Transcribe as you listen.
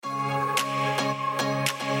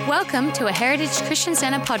Welcome to a Heritage Christian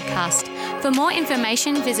Centre podcast. For more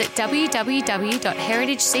information, visit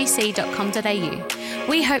www.heritagecc.com.au.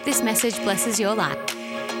 We hope this message blesses your life.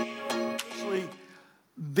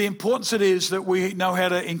 The importance it is that we know how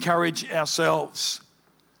to encourage ourselves.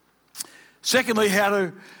 Secondly, how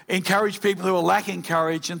to encourage people who are lacking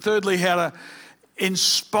courage. And thirdly, how to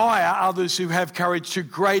inspire others who have courage to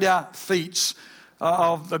greater feats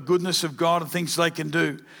of the goodness of God and things they can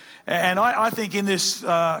do. And I think in this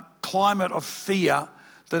climate of fear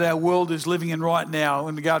that our world is living in right now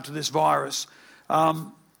in regard to this virus, that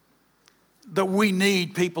we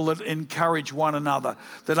need people that encourage one another,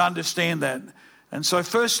 that understand that. And so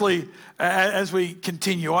firstly, as we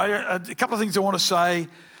continue, a couple of things I want to say,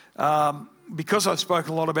 because I've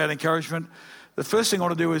spoken a lot about encouragement. The first thing I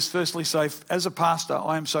want to do is firstly say, as a pastor,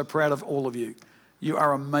 I am so proud of all of you. You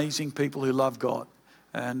are amazing people who love God.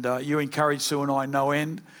 And you encourage Sue and I no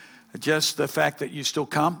end. Just the fact that you still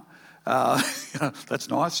come, that's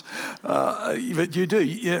nice. But you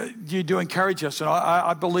do encourage us. And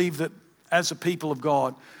I believe that as a people of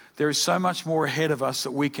God, there is so much more ahead of us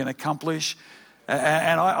that we can accomplish.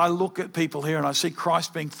 And I look at people here and I see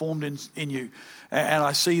Christ being formed in you. And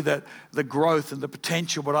I see that the growth and the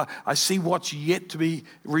potential, but I see what's yet to be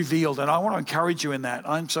revealed. And I want to encourage you in that.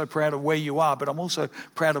 I'm so proud of where you are, but I'm also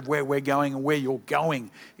proud of where we're going and where you're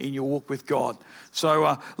going in your walk with God.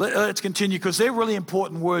 So let's continue, because they're really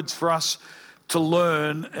important words for us to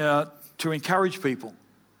learn to encourage people.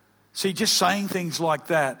 See, just saying things like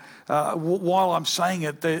that, while I'm saying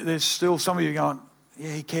it, there's still some of you going,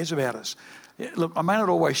 yeah, he cares about us. Yeah, look, I may not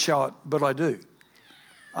always show it, but I do.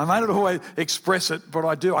 I may not always express it, but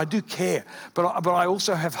I do. I do care. But I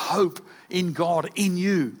also have hope in God, in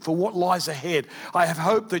you, for what lies ahead. I have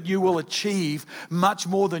hope that you will achieve much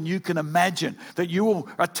more than you can imagine, that you will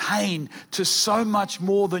attain to so much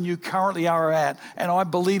more than you currently are at. And I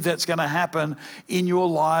believe that's going to happen in your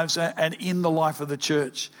lives and in the life of the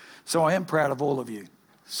church. So I am proud of all of you.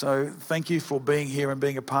 So thank you for being here and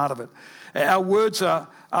being a part of it. Our words are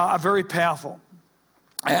very powerful.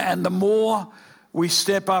 And the more we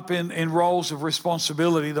step up in roles of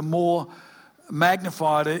responsibility, the more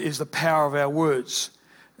magnified is the power of our words.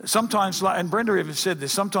 Sometimes, and Brenda even said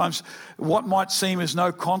this, sometimes what might seem as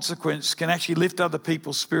no consequence can actually lift other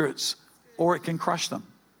people's spirits, or it can crush them.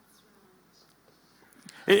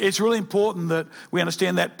 It's really important that we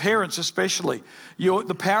understand that, parents especially,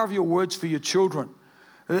 the power of your words for your children,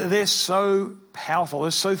 they're so powerful,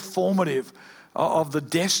 they're so formative of the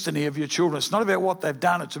destiny of your children. It's not about what they've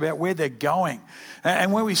done, it's about where they're going.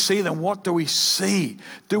 And when we see them, what do we see?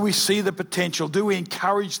 Do we see the potential? Do we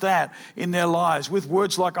encourage that in their lives with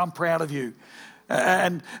words like, I'm proud of you?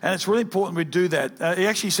 And it's really important we do that. He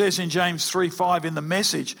actually says in James 3:5 in the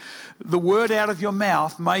Message, the word out of your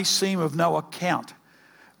mouth may seem of no account,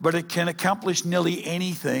 but it can accomplish nearly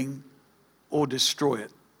anything or destroy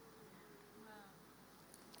it.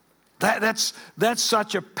 That's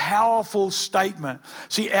such a powerful statement.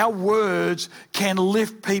 See, our words can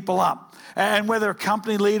lift people up. And whether a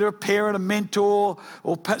company leader, a parent, a mentor,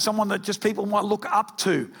 or someone that just people might look up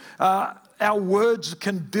to, our words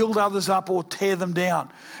can build others up or tear them down.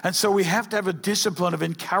 And so we have to have a discipline of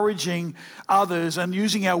encouraging others and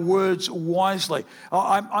using our words wisely.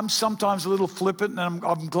 I'm sometimes a little flippant, and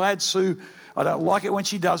I'm glad Sue, I don't like it when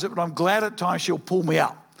she does it, but I'm glad at times she'll pull me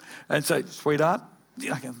up and say, sweetheart,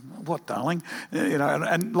 what, darling?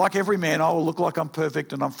 And like every man, I will look like I'm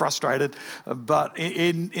perfect and I'm frustrated. But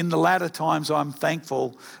in the latter times, I'm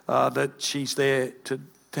thankful that she's there to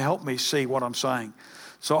help me see what I'm saying.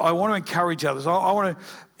 So I want to encourage others. I want to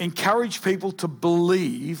encourage people to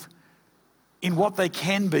believe in what they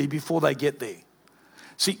can be before they get there.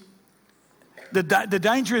 See, the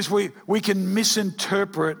danger is we can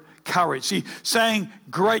misinterpret courage. See, saying,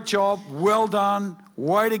 great job, well done,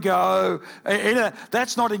 way to go,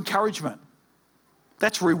 that's not encouragement.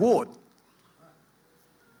 That's reward.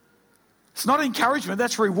 It's not encouragement,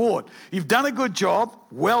 that's reward. You've done a good job,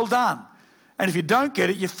 well done. And if you don't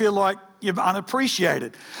get it, you feel like you're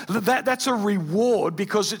unappreciated. That's a reward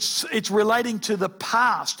because it's relating to the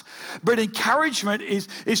past. But encouragement is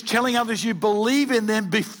telling others you believe in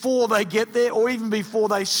them before they get there or even before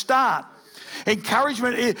they start.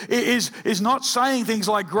 Encouragement is not saying things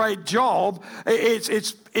like great job.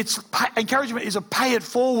 Encouragement is a pay it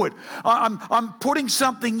forward. I'm putting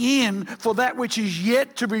something in for that which is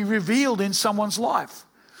yet to be revealed in someone's life.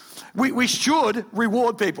 We should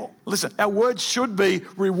reward people. Listen, our words should be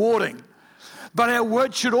rewarding, but our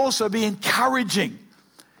words should also be encouraging.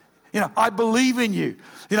 I believe in you.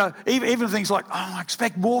 Even things like, I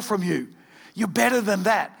expect more from you. You're better than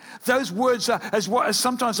that. Those words are, as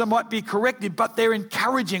sometimes they might be corrective, but they're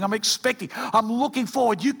encouraging. I'm expecting. I'm looking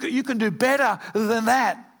forward. You can do better than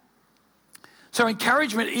that. So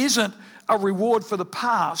encouragement isn't a reward for the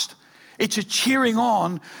past. It's a cheering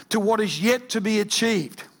on to what is yet to be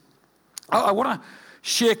achieved. I want to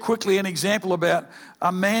share quickly an example about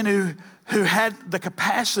a man who had the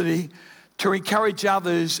capacity to encourage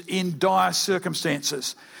others in dire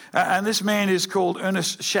circumstances. And this man is called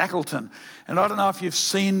Ernest Shackleton. And I don't know if you've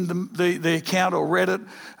seen the account or read it.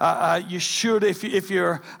 You should, if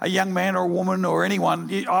you're a young man or a woman or anyone,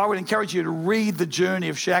 I would encourage you to read the journey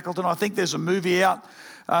of Shackleton. I think there's a movie out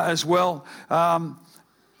as well.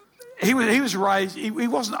 He was raised, he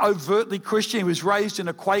wasn't overtly Christian. He was raised in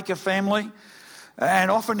a Quaker family.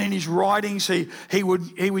 And often in his writings, he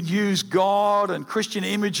would use God and Christian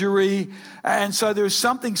imagery. And so there was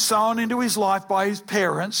something sown into his life by his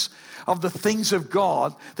parents of the things of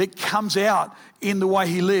God that comes out in the way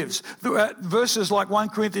he lives. Verses like 1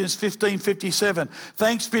 Corinthians 15:57,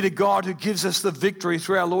 thanks be to God who gives us the victory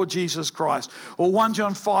through our Lord Jesus Christ. Or 1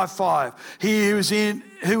 John 5:5, he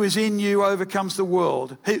who is in you overcomes the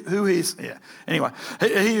world. He who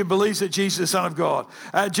believes that Jesus is the Son of God.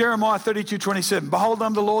 Jeremiah 32:27, behold,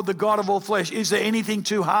 I'm the Lord, the God of all flesh. Is there anything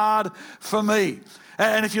too hard for me?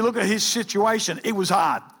 And if you look at his situation, it was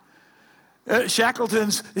hard.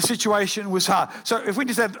 Shackleton's situation was hard. So if we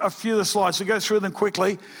just have a few of the slides to go through them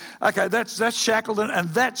quickly. Okay, that's Shackleton, and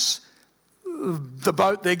that's the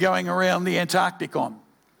boat they're going around the Antarctic on.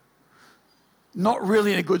 Not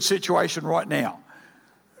really in a good situation right now.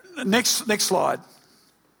 Next slide.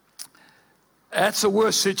 That's the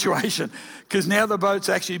worst situation because now the boat's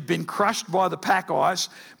actually been crushed by the pack ice,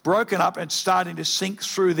 broken up and starting to sink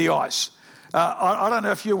through the ice. I don't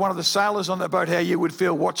know if you're one of the sailors on that boat, how you would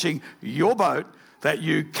feel watching your boat that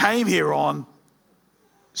you came here on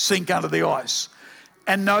sink under the ice.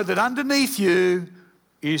 And know that underneath you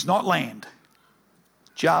is not land,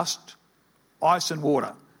 just ice and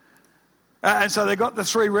water. And so they got the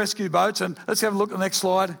 3 rescue boats, and let's have a look at the next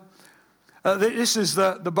slide. This is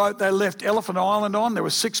the boat they left Elephant Island on. There were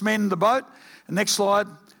 6 men in the boat. And next slide.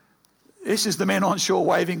 This is the men on shore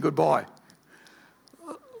waving goodbye.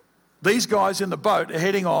 These guys in the boat are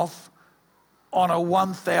heading off on a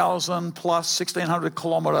 1,000 plus 1,600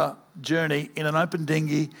 kilometre journey in an open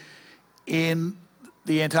dinghy in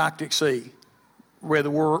the Antarctic Sea, where the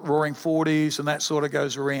roaring 40s and that sort of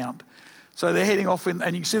goes around. So they're heading off, and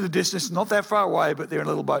you can see the distance, not that far away, but they're in a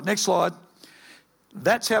little boat. Next slide.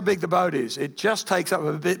 That's how big the boat is. It just takes up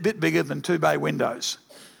a bit bigger than 2 bay windows.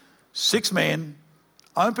 6 men,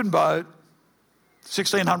 open boat,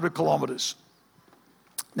 1,600 kilometres.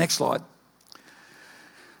 Next slide.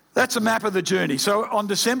 That's a map of the journey. So on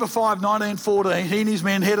December 5, 1914, he and his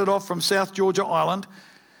men headed off from South Georgia Island,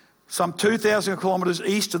 some 2,000 kilometres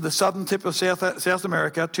east of the southern tip of South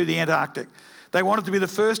America, to the Antarctic. They wanted to be the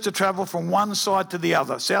first to travel from one side to the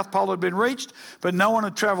other. South Pole had been reached, but no one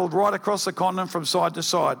had travelled right across the continent from side to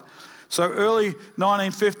side. So early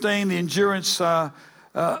 1915, the Endurance,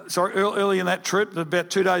 early in that trip, about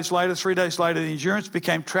 3 days later, the Endurance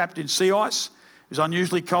became trapped in sea ice. It was an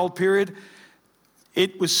unusually cold period.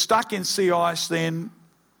 It was stuck in sea ice then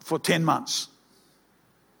for 10 months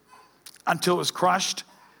until it was crushed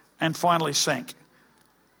and finally sank.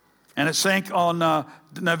 And it sank on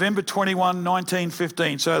November 21,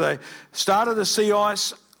 1915. So they started the sea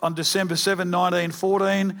ice on December 7,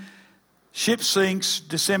 1914. Ship sinks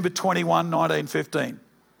December 21, 1915.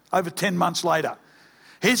 Over 10 months later.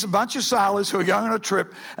 Here's a bunch of sailors who are going on a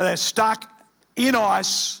trip and they're stuck in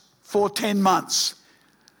ice for 10 months.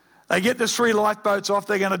 They get the 3 lifeboats off.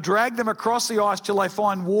 They're going to drag them across the ice till they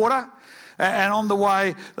find water. And on the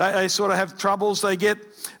way, they sort of have troubles.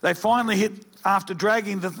 They finally hit, after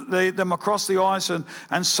dragging them across the ice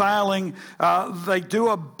and sailing, they do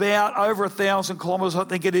about over 1,000 kilometres, I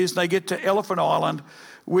think it is. They get to Elephant Island,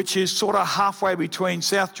 which is sort of halfway between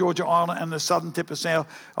South Georgia Island and the southern tip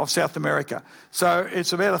of South America. So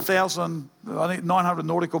it's about 900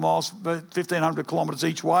 nautical miles, 1,500 kilometres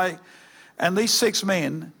each way. And these 6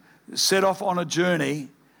 men set off on a journey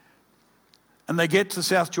and they get to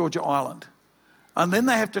South Georgia Island. And then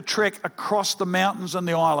they have to trek across the mountains and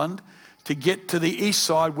the island to get to the east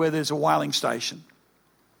side where there's a whaling station.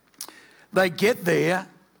 They get there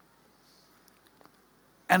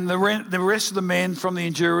and the rest of the men from the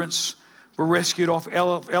Endurance were rescued off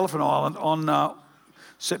Elephant Island on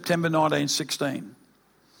September 1916.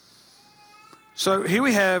 So here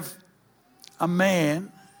we have a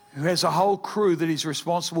man who has a whole crew that he's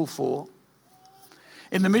responsible for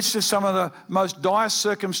in the midst of some of the most dire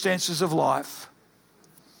circumstances of life,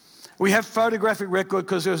 We have photographic record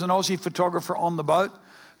because there was an Aussie photographer on the boat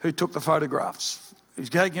who took the photographs. He's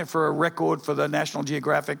taking it for a record for the National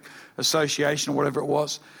Geographic Association or whatever it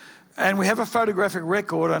was. And we have a photographic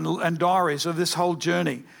record and diaries of this whole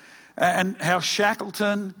journey and how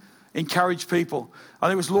Shackleton encouraged people. I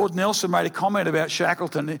think it was Lord Nelson made a comment about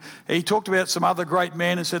Shackleton. He talked about some other great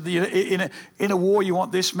men and said, in a war you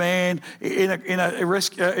want this man, in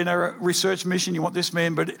a research mission you want this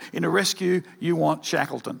man, but in a rescue you want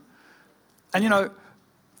Shackleton. And you know,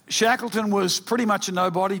 Shackleton was pretty much a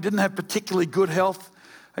nobody, didn't have particularly good health.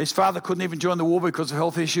 His father couldn't even join the war because of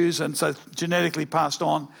health issues, and so genetically passed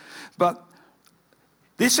on. But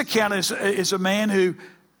this account is a man who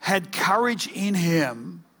had courage in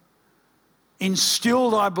him,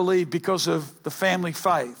 instilled, I believe, because of the family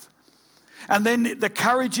faith. And then the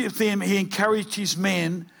courage of him, he encouraged his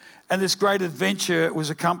men, and this great adventure was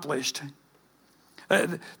accomplished.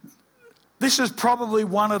 This is probably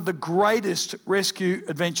one of the greatest rescue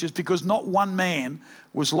adventures because not one man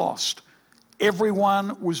was lost.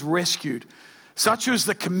 Everyone was rescued. Such was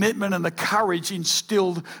the commitment and the courage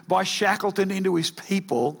instilled by Shackleton into his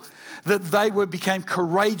people that they became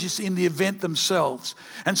courageous in the event themselves.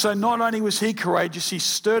 And so not only was he courageous, he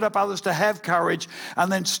stirred up others to have courage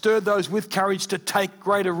and then stirred those with courage to take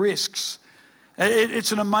greater risks.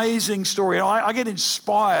 It's an amazing story. I get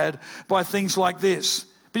inspired by things like this.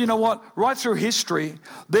 But you know what? Right through history,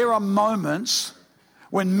 there are moments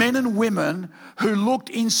when men and women who looked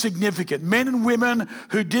insignificant, men and women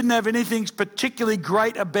who didn't have anything particularly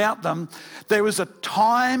great about them, there was a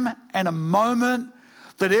time and a moment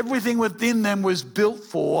that everything within them was built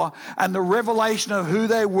for, and the revelation of who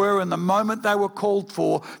they were and the moment they were called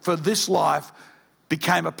for this life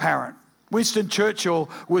became apparent. Winston Churchill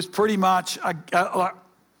was pretty much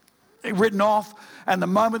written off, and the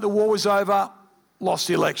moment the war was over, lost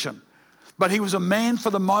the election. But he was a man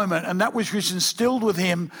for the moment, and that which was instilled with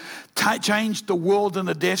him changed the world and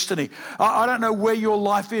the destiny. I don't know where your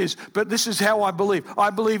life is, but this is how I believe.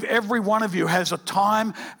 I believe every one of you has a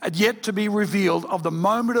time yet to be revealed of the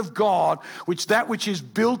moment of God, which is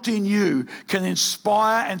built in you can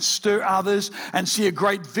inspire and stir others and see a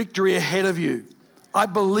great victory ahead of you. I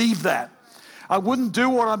believe that. I wouldn't do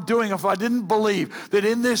what I'm doing if I didn't believe that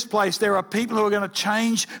in this place there are people who are going to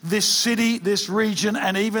change this city, this region,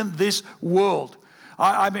 and even this world.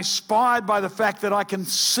 I'm inspired by the fact that I can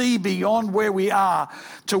see beyond where we are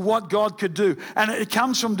to what God could do. And it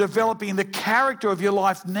comes from developing the character of your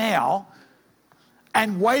life now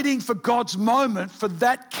and waiting for God's moment for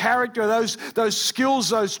that character, those skills,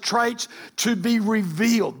 those traits to be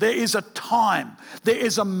revealed. There is a time, there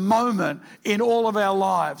is a moment in all of our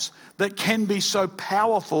lives that can be so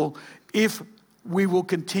powerful if we will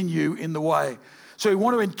continue in the way. So we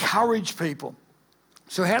want to encourage people.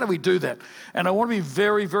 So how do we do that? And I want to be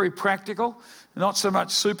very, very practical, not so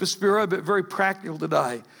much super spiro, but very practical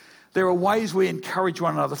today. There are ways we encourage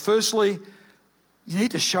one another. Firstly, you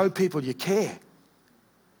need to show people you care.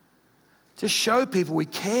 Just show people we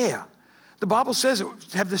care. The Bible says it,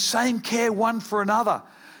 have the same care one for another.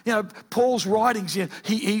 You know, Paul's writings, in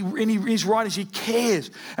his writings, he cares.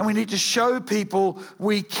 And we need to show people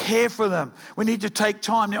we care for them. We need to take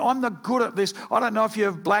time. Now, I'm not good at this. I don't know if you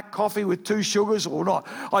have black coffee with 2 sugars or not.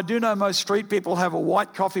 I do know most street people have a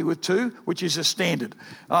white coffee with 2, which is a standard.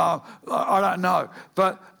 I don't know.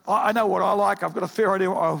 But I know what I like. I've got a fair idea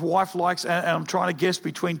what my wife likes, and I'm trying to guess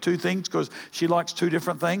between 2 things because she likes 2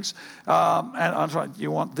 different things. And I'm trying, do you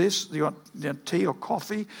want this? Do you want tea or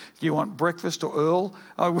coffee? Do you want breakfast or Earl?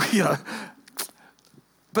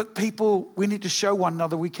 But people, we need to show one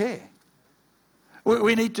another we care.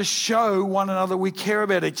 We need to show one another we care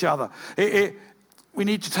about each other. We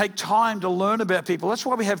need to take time to learn about people. That's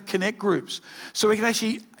why we have connect groups, so we can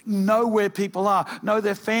actually know where people are, know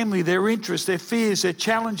their family, their interests, their fears, their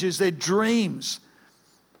challenges, their dreams.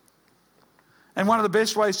 And one of the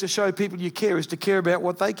best ways to show people you care is to care about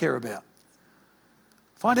what they care about.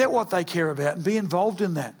 Find out what they care about and be involved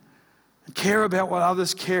in that. And care about what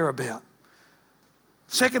others care about.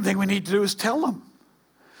 Second thing we need to do is tell them.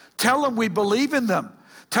 Tell them we believe in them.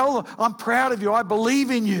 Tell them, I'm proud of you. I believe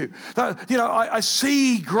in you. I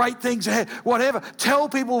see great things ahead. Whatever. Tell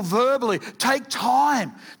people verbally. Take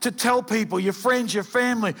time to tell people, your friends, your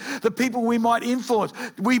family, the people we might influence.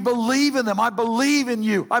 We believe in them. I believe in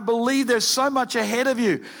you. I believe there's so much ahead of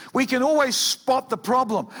you. We can always spot the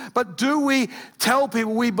problem. But do we tell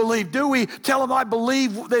people we believe? Do we tell them, I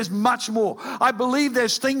believe there's much more? I believe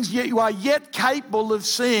there's things you are yet capable of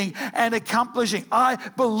seeing and accomplishing. I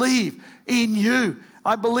believe in you.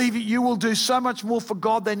 I believe that you will do so much more for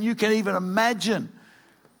God than you can even imagine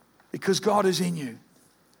because God is in you.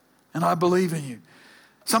 And I believe in you.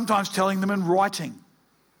 Sometimes telling them in writing.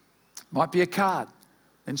 Might be a card,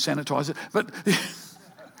 then sanitize it. But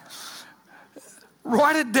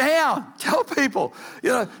write it down. Tell people,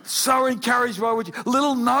 so encouraged by what you,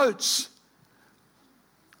 little notes,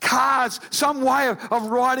 cards, some way of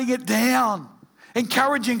writing it down,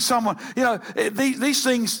 encouraging someone. These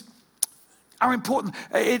things are important.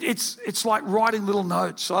 It's like writing little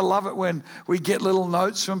notes. I love it when we get little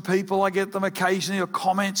notes from people. I get them occasionally, or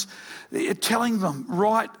comments, telling them,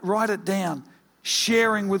 write it down,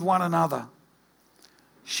 sharing with one another,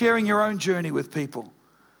 sharing your own journey with people.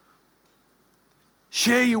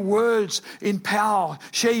 Share your words in power.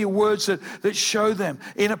 Share your words that show them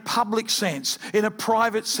in a public sense, in a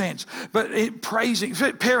private sense. But praising,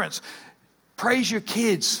 parents, praise your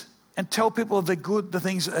kids and tell people the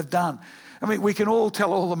things that they've done. I mean, we can all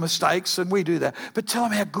tell all the mistakes, and we do that, but tell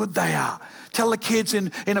them how good they are. Tell the kids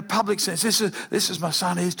in a public sense, this is my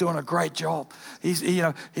son, he's doing a great job. He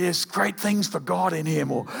has great things for God in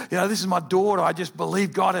him. Or, this is my daughter, I just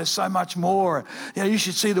believe God has so much more. You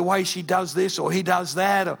should see the way she does this or he does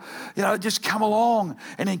that. Or, just come along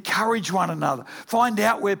and encourage one another. Find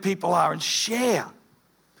out where people are and share.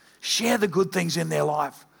 Share the good things in their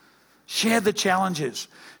life. Share the challenges.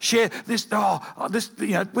 Share this,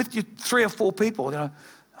 with your 3 or 4 people.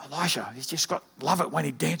 Elisha, he's just love it when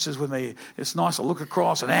he dances with me. It's nice to look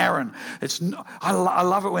across. And Aaron, I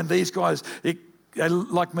love it when these guys, they,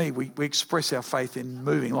 like me, we express our faith in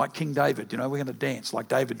moving like King David. We're going to dance like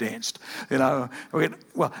David danced. I love it.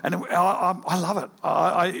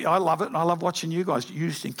 I love it, and I love watching you guys. You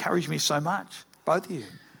just encourage me so much, both of you.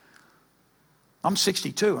 I'm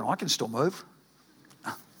 62, and I can still move.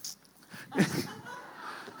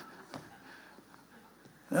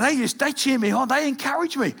 They cheer me on. They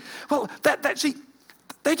encourage me. Well, they're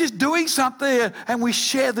just doing something, and we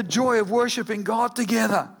share the joy of worshiping God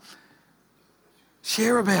together.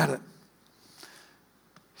 Share about it.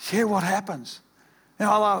 Share what happens.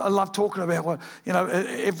 I love talking about what,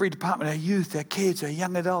 every department, our youth, our kids, our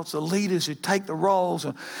young adults, the leaders who take the roles,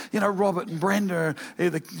 and, Robert and Brenda,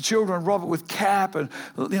 the children, Robert with Cap, and,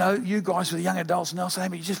 you guys with the young adults, Nelson,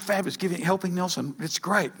 Amy, you're just fabulous, helping Nelson. It's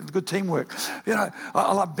great, good teamwork. I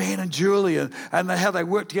love Ben and Julie and how they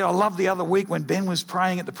work together. I love the other week when Ben was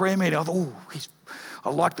praying at the prayer meeting. I thought, I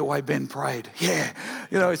like the way Ben prayed. Yeah,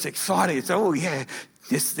 it's exciting.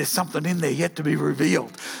 It's, there's something in there yet to be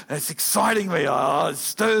revealed. It's exciting me. It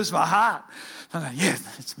stirs my heart. I'm going, yeah,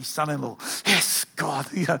 it's my son-in-law. Yes, God.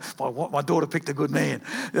 My daughter picked a good man.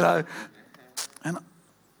 And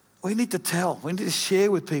we need to tell. We need to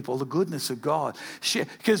share with people the goodness of God.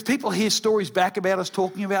 Because people hear stories back about us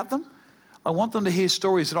talking about them. I want them to hear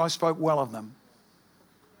stories that I spoke well of them.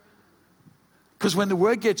 Because when the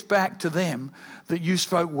word gets back to them that you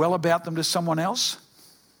spoke well about them to someone else,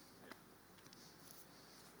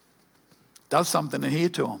 does something in here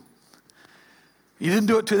to them. You didn't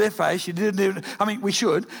do it to their face. You didn't do it. I mean, we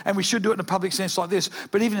should, and we should do it in a public sense like this.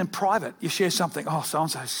 But even in private, you share something. Oh,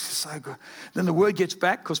 so-and-so is so good. Then the word gets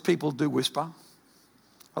back because people do whisper.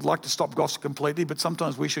 I'd like to stop gossip completely, but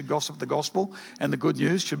sometimes we should gossip the gospel, and the good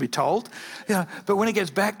news should be told. But when it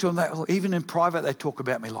gets back to them, even in private, they talk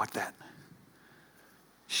about me like that.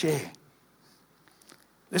 Share.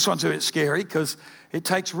 This one's a bit scary because it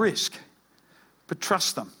takes risk, but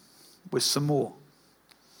trust them with some more.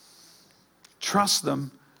 Trust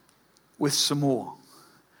them with some more.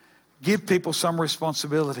 Give people some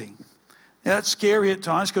responsibility. Now, that's scary at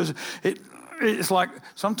times because it's like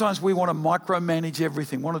sometimes we want to micromanage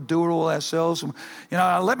everything, want to do it all ourselves.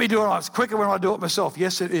 Let me do it. It's quicker when I do it myself.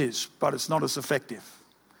 Yes, it is, but it's not as effective.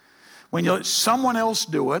 When you let someone else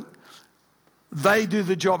do it, they do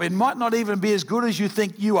the job. It might not even be as good as you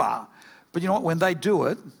think you are, but you know what? When they do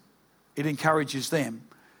it, it encourages them.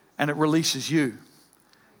 And it releases you.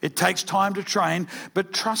 It takes time to train,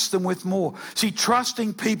 but trust them with more. See,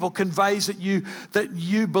 trusting people conveys that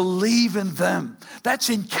you believe in them.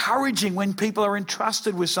 That's encouraging when people are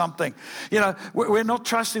entrusted with something. We're not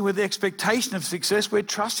trusting with the expectation of success. We're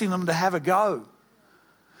trusting them to have a go.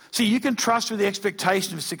 See, you can trust with the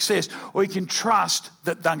expectation of success, or you can trust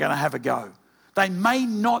that they're going to have a go. They may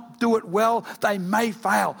not do it well, they may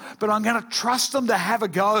fail, but I'm going to trust them to have a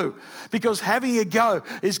go, because having a go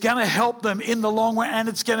is going to help them in the long run, and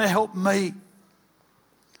it's going to help me.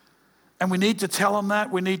 And we need to tell them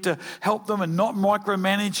that. We need to help them and not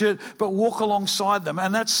micromanage it, but walk alongside them.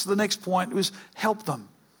 And that's the next point, was help them.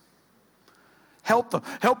 Help them.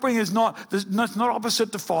 Helping is not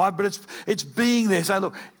opposite to fire, but it's being there. Say,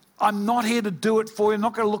 look, I'm not here to do it for you. I'm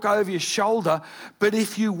not going to look over your shoulder. But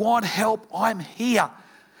if you want help, I'm here.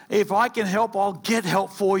 if I can help, I'll get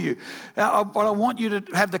help for you. But I want you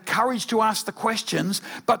to have the courage to ask the questions,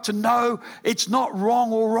 but to know it's not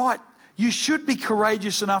wrong or right. You should be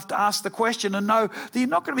courageous enough to ask the question and know that you're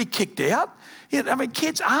not going to be kicked out. I mean,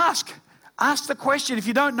 kids, ask. Ask the question. If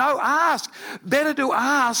you don't know, ask. Better to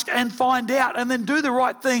ask and find out and then do the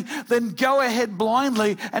right thing than go ahead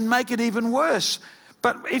blindly and make it even worse.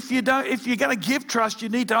 But if you're going to give trust, you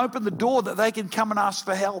need to open the door that they can come and ask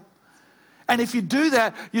for help. And if you do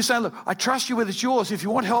that, you say, look, I trust you with it's yours. If you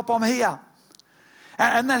want help, I'm here.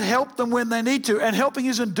 And then help them when they need to. And helping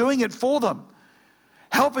isn't doing it for them.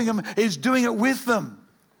 Helping them is doing it with them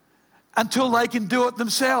until they can do it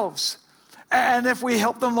themselves. And if we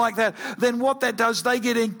help them like that, then what that does, they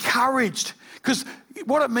get encouraged. Because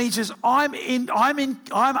what it means is I'm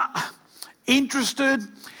interested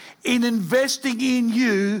in investing in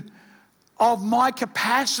you of my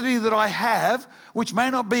capacity that I have, which may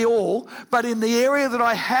not be all, but in the area that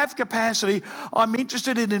I have capacity, I'm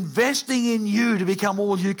interested in investing in you to become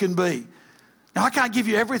all you can be. Now, I can't give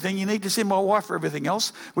you everything. You need to send my wife for everything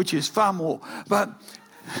else, which is far more.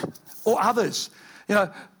 Or others,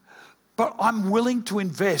 But I'm willing to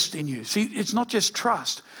invest in you. See, it's not just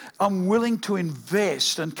trust. I'm willing to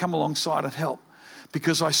invest and come alongside and help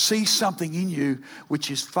because I see something in you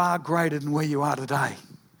which is far greater than where you are today.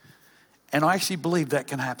 And I actually believe that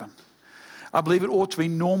can happen. I believe it ought to be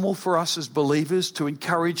normal for us as believers to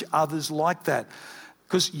encourage others like that.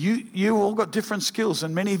 Because you all got different skills,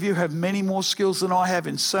 and many of you have many more skills than I have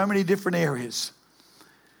in so many different areas.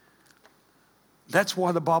 That's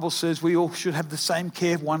why the Bible says we all should have the same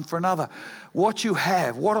care one for another. What you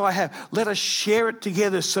have, what I have, let us share it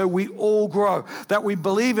together so we all grow. That we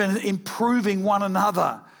believe in improving one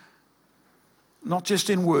another. Not just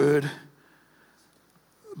in word,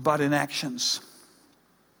 but in actions.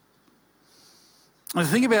 And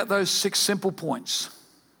think about those 6 simple points.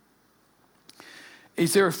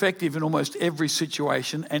 Is they're effective in almost every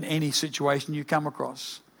situation and any situation you come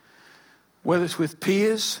across. Whether it's with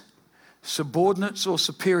peers, subordinates or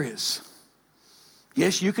superiors.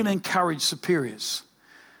 Yes, you can encourage superiors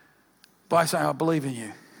by saying, I believe in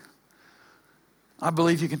you. I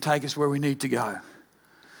believe you can take us where we need to go.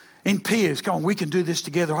 In peers, come on, we can do this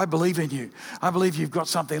together. I believe in you. I believe you've got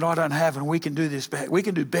something I don't have and we can do this better. We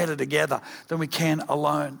can do better together than we can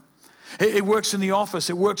alone. It works in the office.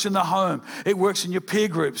 It works in the home. It works in your peer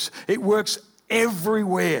groups. It works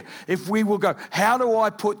everywhere. If we will go, how do I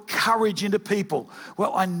put courage into people?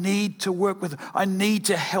 Well, I need to work with them. I need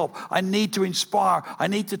to help. I need to inspire. I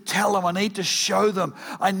need to tell them. I need to show them.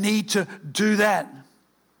 I need to do that.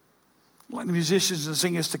 Like the musicians and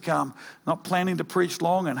singers to come. Not planning to preach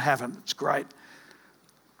long and haven't. It's great.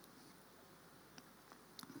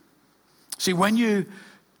 See, when you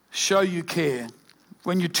show you care,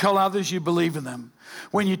 when you tell others you believe in them,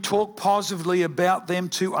 when you talk positively about them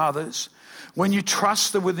to others, when you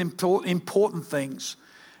trust them with important things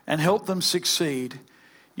and help them succeed,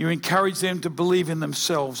 you encourage them to believe in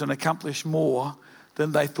themselves and accomplish more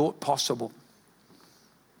than they thought possible.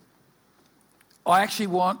 I actually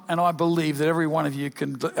want and I believe that every one of you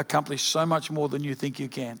can accomplish so much more than you think you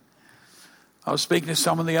can. I was speaking to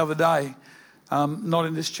someone the other day, not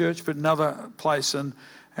in this church but another place, and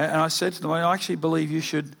I said to them, I actually believe you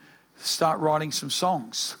should start writing some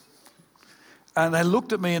songs. And they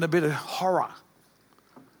looked at me in a bit of horror.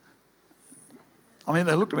 They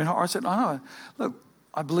looked at me in horror. I said, I know. Look,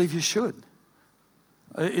 I believe you should.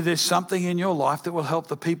 There's something in your life that will help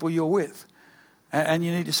the people you're with. And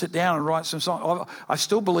you need to sit down and write some songs. I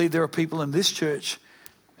still believe there are people in this church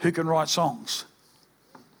who can write songs.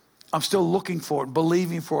 I'm still looking for it,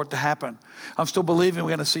 believing for it to happen. I'm still believing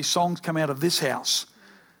we're going to see songs come out of this house.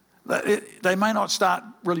 They may not start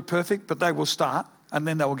really perfect, but they will start, and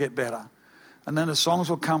then they will get better. And then the songs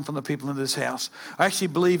will come from the people in this house. I actually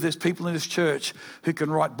believe there's people in this church who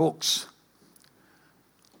can write books.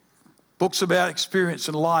 Books about experience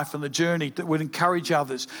and life and the journey that would encourage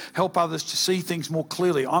others, help others to see things more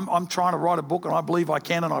clearly. I'm trying to write a book, and I believe I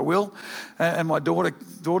can and I will. And my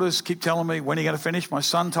daughters keep telling me, when are you going to finish? My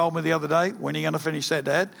son told me the other day, when are you going to finish that,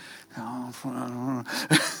 Dad?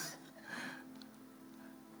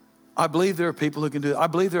 I believe there are people who can do it. I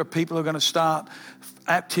believe there are people who are going to start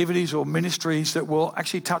activities or ministries that will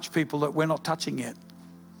actually touch people that we're not touching yet.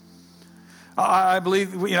 I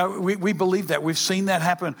believe, we believe that. We've seen that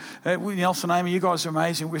happen. Nelson, Amy, you guys are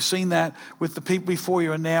amazing. We've seen that with the people before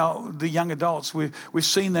you and now the young adults. We've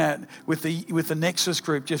seen that with the Nexus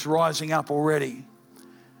group just rising up already.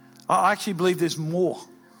 I actually believe there's more.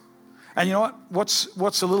 And you know what?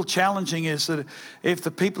 What's a little challenging is that if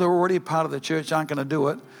the people who are already a part of the church aren't going to do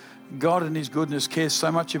it, God in his goodness cares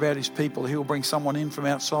so much about his people, he'll bring someone in from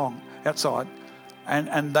outside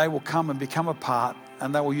and they will come and become a part,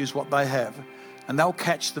 and they will use what they have, and they'll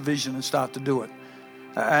catch the vision and start to do it.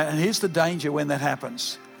 And here's the danger when that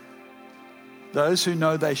happens. Those who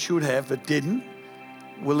know they should have but didn't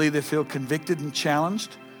will either feel convicted and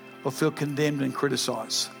challenged or feel condemned and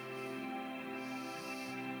criticised.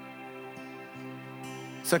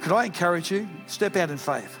 So could I encourage you? Step out in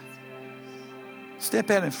faith. Step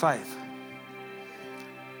out in faith.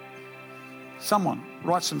 Someone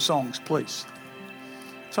write some songs, please.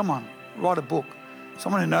 Someone write a book.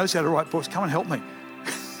 Someone who knows how to write books, come and help me.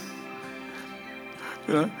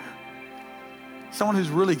 You know? Someone who's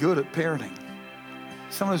really good at parenting.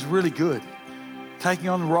 Someone who's really good taking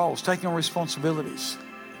on roles, taking on responsibilities.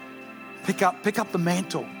 Pick up the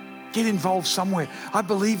mantle. Get involved somewhere. I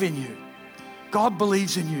believe in you. God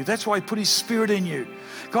believes in you. That's why he put his spirit in you.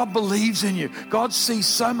 God believes in you. God sees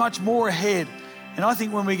so much more ahead. And I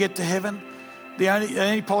think when we get to heaven, the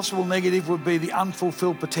only possible negative would be the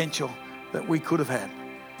unfulfilled potential that we could have had.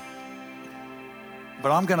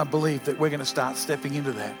 But I'm going to believe that we're going to start stepping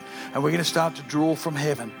into that. And we're going to start to draw from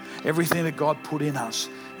heaven everything that God put in us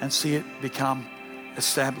and see it become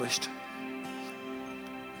established.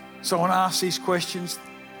 So I want to ask these questions,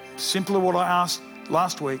 similar to what I asked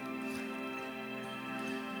last week.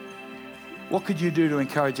 What could you do to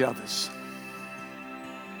encourage others?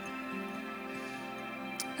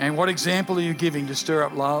 And what example are you giving to stir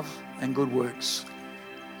up love and good works?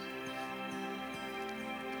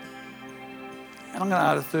 And I'm going to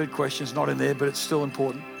add a third question. It's not in there, but it's still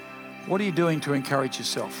important. What are you doing to encourage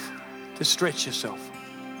yourself, to stretch yourself?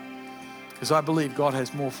 Because I believe God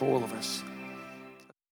has more for all of us.